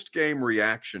post-game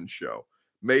reaction show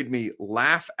made me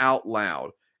laugh out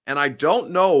loud. And I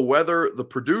don't know whether the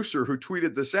producer who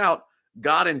tweeted this out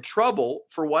got in trouble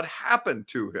for what happened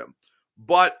to him.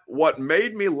 But what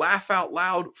made me laugh out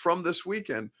loud from this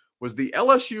weekend was the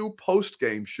LSU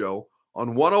post-game show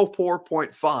on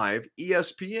 104.5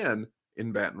 ESPN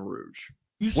in Baton Rouge.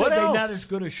 You said they're not as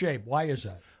good a shape. Why is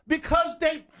that? Because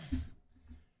the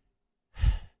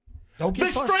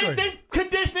strength and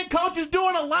conditioning coach is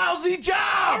doing a lousy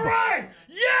job. All right.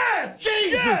 Yes.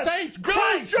 Jesus H.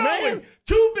 Christ, man.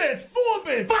 2 bits, 4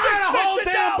 bits. Find a whole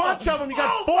damn bunch of them. You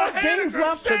got 4 games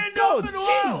left to go.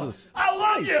 Jesus. I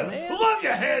love you. Man. Love you,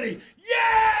 Hetty.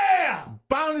 Yeah.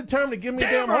 Bound and determined to give me a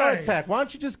damn heart attack. Why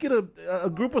don't you just get a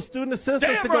group of student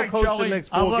assistants to go coach Charlie. the next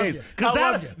 4 games? Because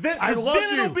then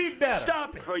it'll be better.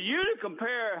 Stop it. For you to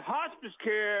compare hospice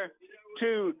care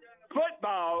to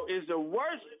football is the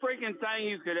worst freaking thing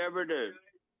you could ever do.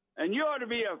 And you ought to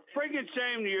be a freaking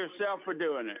shame to yourself for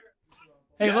doing it.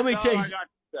 Hey, let me tell you.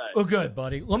 Oh, good,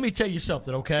 buddy. Let me tell you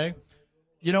something, okay?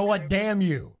 You know what? Damn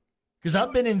you. Because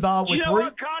I've been involved with three.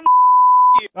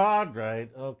 All right.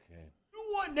 Okay. You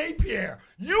want Napier.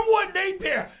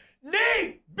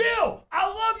 Nate, Bill, I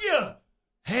love you.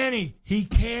 Hanny, he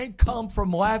can't come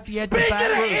from Lafayette to Speaking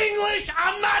Baton of Rouge. English,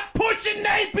 I'm not pushing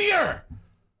Napier.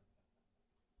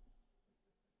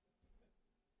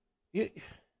 You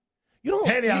don't.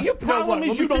 Hanny, your problem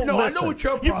is you don't listen. I know what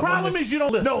your problem is. Your problem is you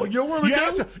don't listen. No, you're what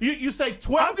you say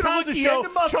 12 times a the show, end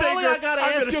of my Charlie, finger. I got to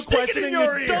ask you a question,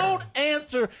 and you don't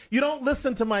answer. You don't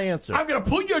listen to my answer. I'm going to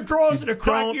put your drawers in the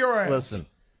crack of your ass. Listen.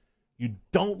 You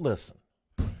don't listen.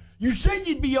 You said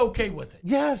you'd be okay with it.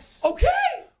 Yes. Okay.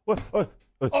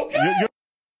 Okay.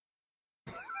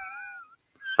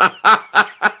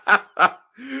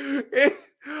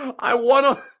 I want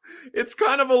to. It's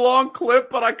kind of a long clip,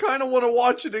 but I kind of want to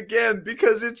watch it again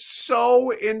because it's so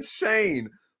insane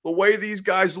the way these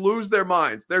guys lose their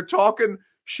minds. They're talking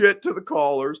shit to the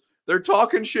callers. They're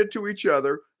talking shit to each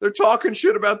other. They're talking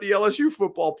shit about the LSU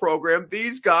football program.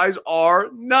 These guys are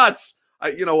nuts.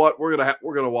 You know what? We're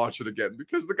gonna watch it again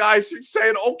because the guys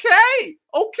saying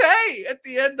okay at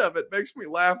the end of it makes me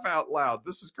laugh out loud.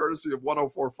 This is courtesy of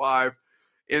 104.5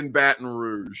 in Baton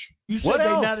Rouge. You said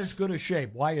they're not as good a shape.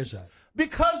 Why is that?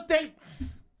 Because the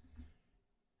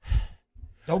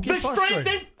strength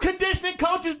and conditioning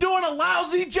coach is doing a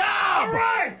lousy job. All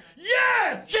right.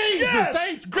 Yes. Jesus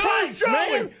H. Christ,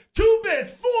 man. 2 bits.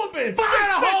 4 bits. Fire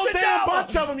a whole $6 damn an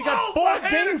bunch hour. of them. You got Oh, 4 for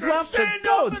games Henniker, left to stand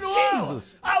go. up and allow it.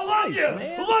 Jesus I love Christ, you.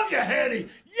 man. Love you, Henny.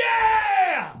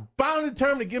 Yeah. Bound and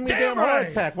determined to give me a Damn damn heart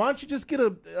right. attack. Why don't you just get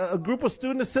a group of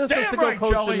student assistants Damn to go right,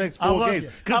 coach Joey. the next I 4 love games?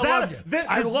 you. Because I love you.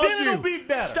 I love then you. it'll be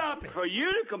better. Stop it. For you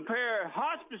to compare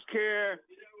hospice care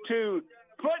to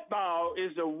football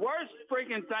is the worst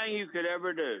freaking thing you could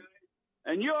ever do.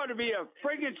 And you ought to be a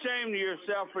freaking shame to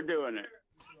yourself for doing it.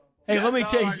 Hey, That's let me all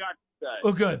tell you. I got to say.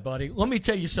 Oh, good, buddy. Let me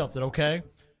tell you something, okay?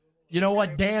 You know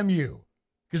what? Damn you.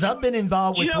 Because I've been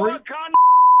involved with You know three. what, Con?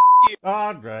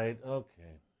 All right, okay.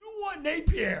 You want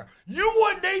Napier. You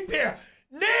want Napier.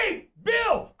 Nate,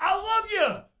 Bill, I love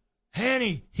you.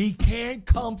 Henny, he can't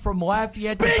come from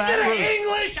Lafayette to Speaking Baton of Rouge.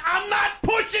 English, I'm not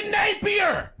pushing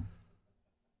Napier.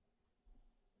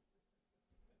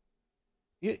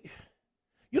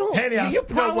 You don't. Henny, Your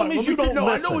problem is you don't listen.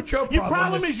 I know what your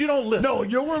problem is you don't listen. No,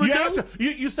 you know what we're gonna do?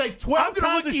 You say I'm 12 gonna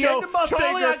times lick a the show, end of my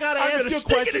Charlie, finger. I got to I'm ask gonna you a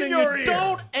stick it question, in and your you ear.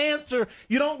 don't answer.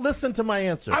 You don't listen to my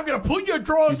answer. I'm going to put your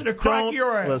drawers in the crack of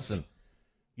your ass. Listen.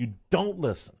 You don't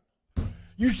listen.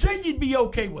 You said you'd be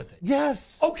okay with it.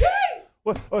 Yes. Okay.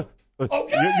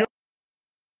 Okay.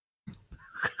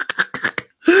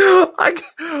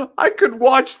 I could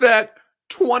watch that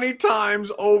 20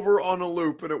 times over on a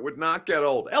loop and it would not get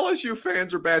old. LSU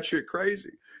fans are batshit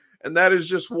crazy. And that is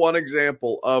just one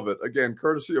example of it. Again,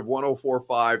 courtesy of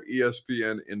 104.5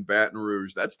 ESPN in Baton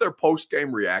Rouge. That's their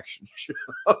post-game reaction show.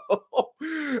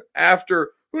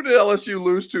 After, who did LSU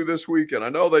lose to this weekend? I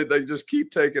know they just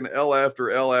keep taking L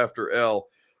after L after L.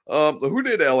 Who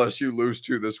did LSU lose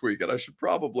to this weekend? I should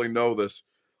probably know this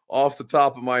off the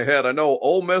top of my head. I know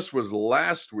Ole Miss was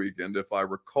last weekend, if I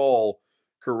recall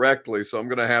correctly. So I'm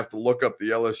going to have to look up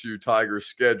the LSU Tigers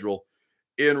schedule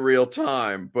in real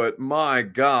time. But my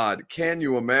God, can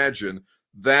you imagine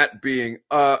that being,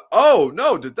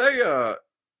 did they,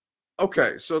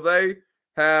 okay. So they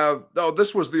have,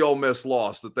 this was the Ole Miss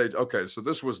loss so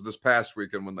this was this past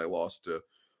weekend when they lost to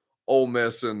Ole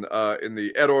Miss in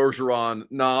the Ed Orgeron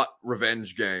not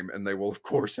revenge game. And they will of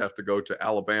course have to go to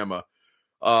Alabama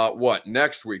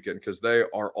next weekend, because they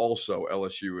are also,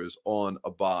 LSU is on a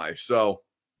bye. So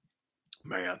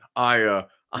man, I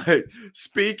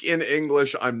speak in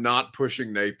English. I'm not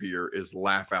pushing Napier is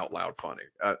laugh out loud funny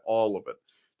at all of it.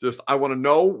 Just, I want to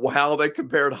know how they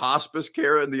compared hospice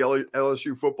care in the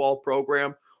LSU football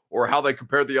program, or how they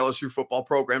compared the LSU football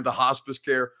program to hospice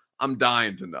care. I'm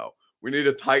dying to know. We need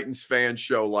a Titans fan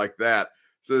show like that,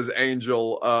 says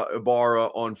Angel Ibarra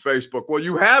on Facebook. Well,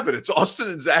 you have it. It's Austin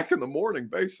and Zach in the morning,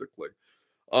 basically.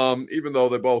 Even though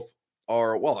they both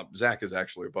are, Zach is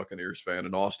actually a Buccaneers fan,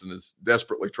 and Austin is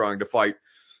desperately trying to fight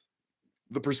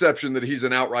the perception that he's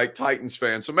an outright Titans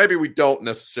fan. So maybe we don't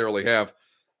necessarily have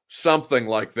something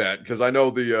like that, because I know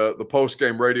the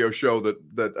post-game radio show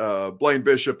that Blaine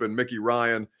Bishop and Mickey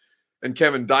Ryan and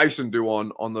Kevin Dyson do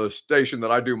on the station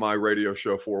that I do my radio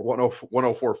show for,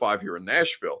 104.5 here in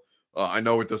Nashville. I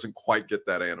know it doesn't quite get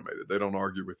that animated. They don't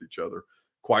argue with each other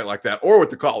quite like that, or with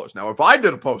the callers. Now, if I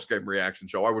did a post-game reaction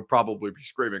show, I would probably be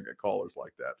screaming at callers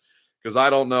like that, because I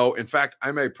don't know. In fact,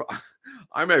 I may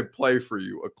play for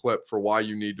you a clip for why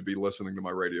you need to be listening to my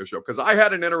radio show, because I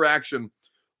had an interaction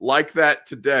like that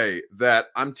today that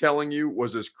I'm telling you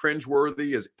was as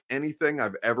cringeworthy as anything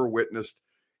I've ever witnessed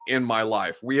in my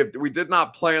life. We did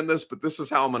not plan this, but this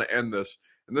is how I'm going to end this.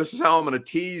 And this is how I'm going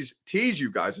to tease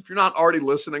you guys. If you're not already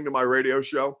listening to my radio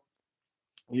show,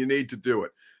 you need to do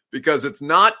it, because it's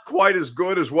not quite as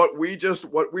good as what we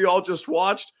all just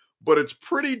watched, but it's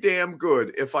pretty damn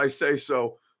good, if I say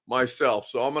so myself.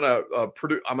 So I'm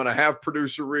going to have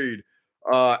producer Reed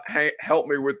help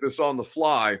me with this on the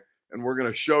fly, and we're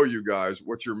going to show you guys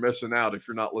what you're missing out if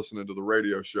you're not listening to the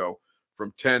radio show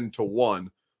from 10 to 1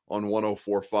 on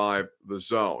 104.5 The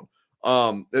Zone.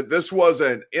 This was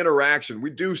an interaction. We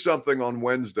do something on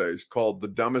Wednesdays called The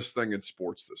Dumbest Thing in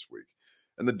Sports This Week.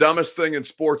 And the dumbest thing in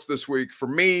sports this week for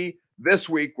me this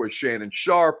week was Shannon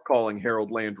Sharp calling Harold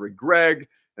Landry Gregg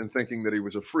and thinking that he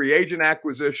was a free agent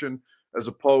acquisition as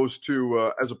opposed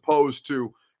to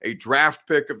a draft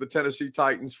pick of the Tennessee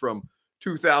Titans from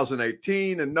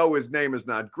 2018. And no, his name is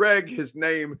not Greg. His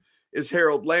name is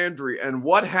Harold Landry. And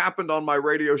what happened on my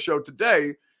radio show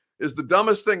today is the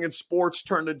dumbest thing in sports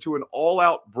turned into an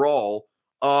all-out brawl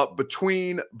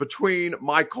between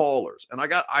my callers.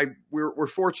 And we're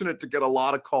fortunate to get a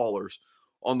lot of callers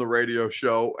on the radio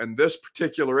show. And this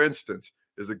particular instance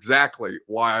is exactly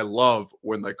why I love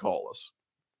when they call us.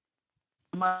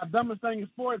 My dumbest thing in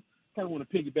sports, kind of want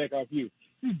to piggyback off you.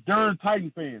 These darn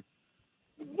Titan fans.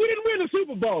 We didn't win the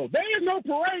Super Bowl. There is no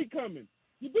parade coming.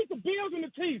 You beat the Bills and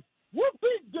the Chiefs. Whoop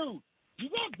big dude. You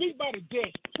got beat by the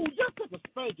Jets, who just took a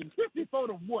spanking, 54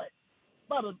 to what?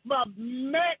 By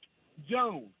Mac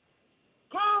Jones.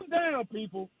 Calm down,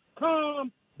 people.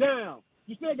 Calm down.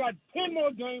 You still got 10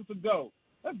 more games to go.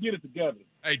 Let's get it together.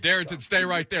 Hey, Darrington, stay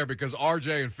right there because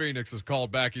RJ in Phoenix has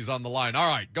called back. He's on the line. All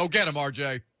right, go get him,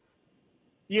 RJ.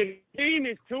 Your team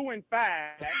is 2-5.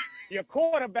 Your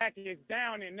quarterback is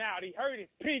down and out. He hurt his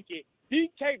pinky.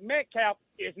 DK Metcalf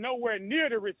is nowhere near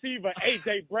the receiver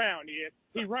A.J. Brown is.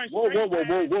 He runs straight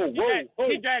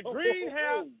He got green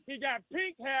hair. He got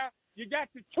pink hair. You got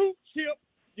the tooth chip.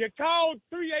 You called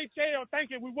 3HL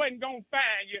thinking we wasn't going to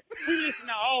find you. We listen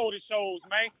to all the shows,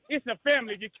 man. It's a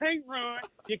family. You can't run.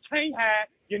 You can't hide.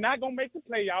 You're not going to make the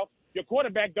playoffs. Your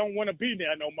quarterback don't want to be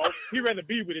there no more. He'd rather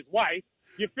be with his wife.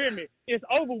 You feel me? It's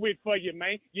over with for you,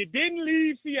 man. You didn't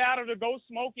leave Seattle to go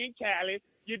smoke in Cali.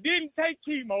 You didn't take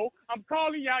chemo. I'm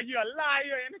calling y'all. You're a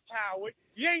liar and a coward.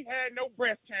 You ain't had no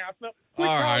breast cancer.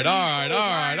 All right.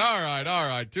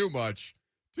 Too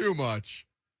much.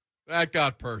 That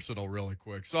got personal really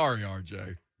quick. Sorry,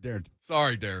 RJ. Darrington.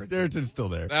 Sorry, Darrington. Darrington's still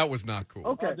there. That was not cool.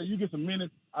 Okay, so you get some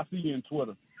minutes. I see you in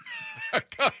Twitter. I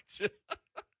got you.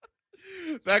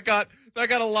 That got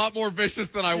a lot more vicious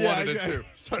than I wanted it to.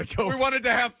 We wanted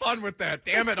to have fun with that.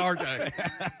 Damn it, RJ.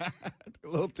 A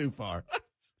little too far.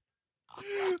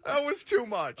 That was too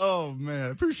much. Oh, man. I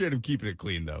appreciate him keeping it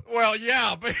clean, though. Well,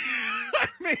 yeah, but I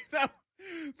mean,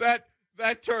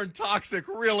 that turned toxic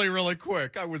really, really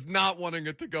quick. I was not wanting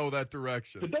it to go that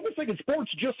direction. The dumbest thing in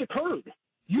sports just occurred.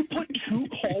 You put two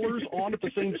callers on at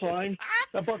the same time.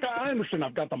 Now, Buck, I understand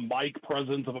I've got the mic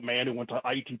presence of a man who went to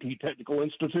ITT Technical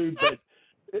Institute, but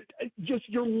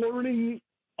you're learning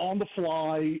on the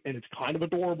fly, and it's kind of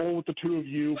adorable with the two of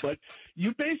you, but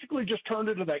you basically just turned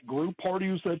into that group party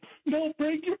who said, no,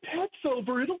 bring your pets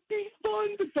over. It'll be fun.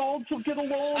 The dogs will get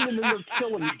along, and then they're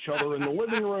killing each other in the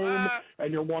living room,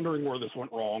 and you're wondering where this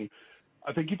went wrong.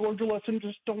 I think you've learned your lesson.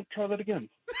 Just don't try that again.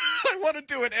 I want to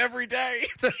do it every day.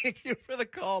 Thank you for the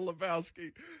call,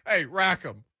 Lebowski. Hey,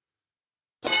 Rackham.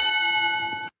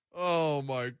 Oh,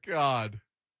 my God.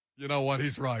 You know what?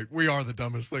 He's right. We are the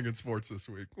dumbest thing in sports this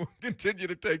week. We'll continue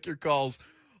to take your calls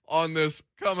on this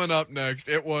coming up next.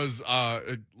 It was,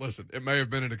 listen, it may have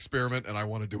been an experiment, and I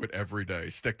want to do it every day.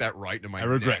 Stick that right into my I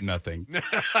regret neck. nothing.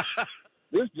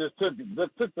 This just took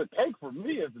the cake for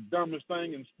me as the dumbest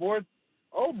thing in sports.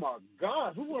 Oh, my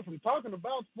gosh. We went from talking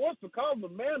about sports to calling the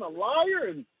man a liar,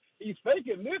 and he's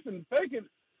faking this and faking.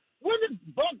 When did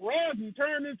Buck Rasmussen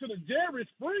turn into the Jerry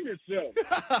Springer show?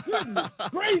 Goodness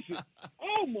gracious. I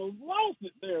almost lost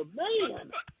it there,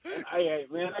 man. And, hey,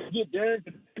 man, I get Derek.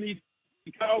 He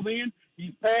calls in.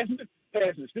 He's passionate.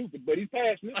 Passionate stupid, but he's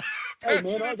passionate. Hey,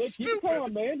 man, let's keep it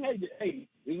calm, man. Hey,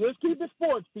 let's keep it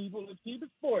sports, people. Let's keep it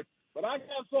sports. But I got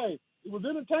to say, it was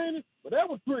entertaining, but that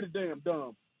was pretty damn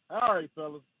dumb. All right,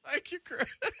 fellas. Thank you, Chris.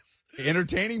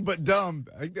 Entertaining but dumb.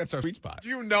 I think that's our sweet spot. Do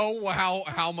you know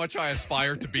how much I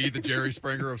aspire to be the Jerry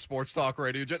Springer of sports talk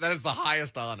radio? That is the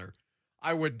highest honor.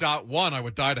 I would die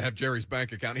to have Jerry's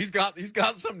bank account. He's got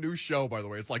some new show, by the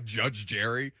way. It's like Judge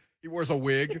Jerry. He wears a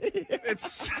wig.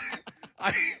 It's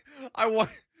I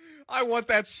want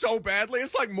that so badly.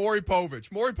 It's like Maury Povich.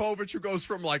 Maury Povich, who goes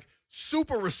from like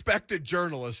super respected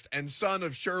journalist and son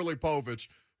of Shirley Povich,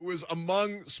 who is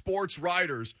among sports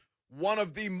writers, one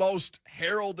of the most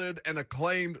heralded and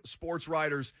acclaimed sports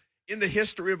writers in the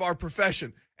history of our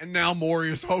profession. And now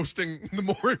Maury is hosting the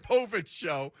Maury Povich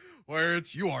show, where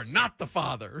it's You Are Not the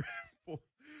Father.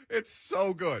 It's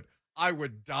so good. I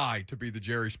would die to be the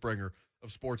Jerry Springer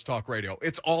of sports talk radio.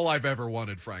 It's all I've ever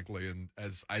wanted, frankly. And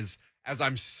as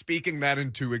I'm speaking that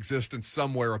into existence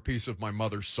somewhere, a piece of my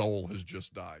mother's soul has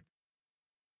just died.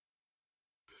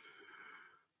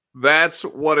 That's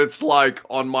what it's like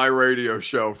on my radio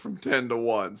show from 10 to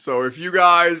 1. So if you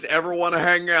guys ever want to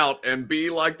hang out and be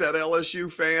like that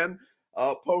LSU fan,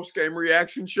 post-game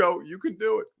reaction show, you can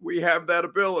do it. We have that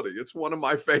ability. It's one of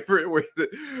my favorite.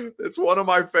 It's one of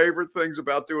my favorite things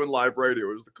about doing live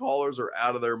radio is the callers are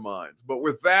out of their minds. But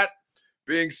with that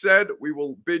being said, we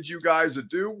will bid you guys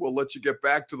adieu. We'll let you get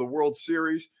back to the World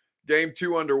Series. Game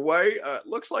 2 underway.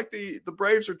 Looks like the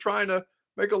Braves are trying to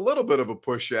make a little bit of a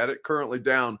push at it. Currently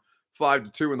down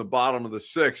 5-2 in the bottom of the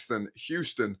 6th, and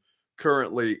Houston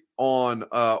currently on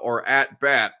or at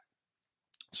bat.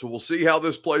 So we'll see how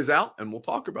this plays out, and we'll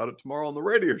talk about it tomorrow on the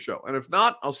radio show. And if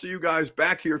not, I'll see you guys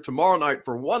back here tomorrow night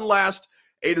for one last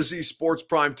A to Z Sports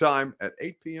Prime Time at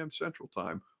 8 p.m. Central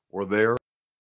Time or there.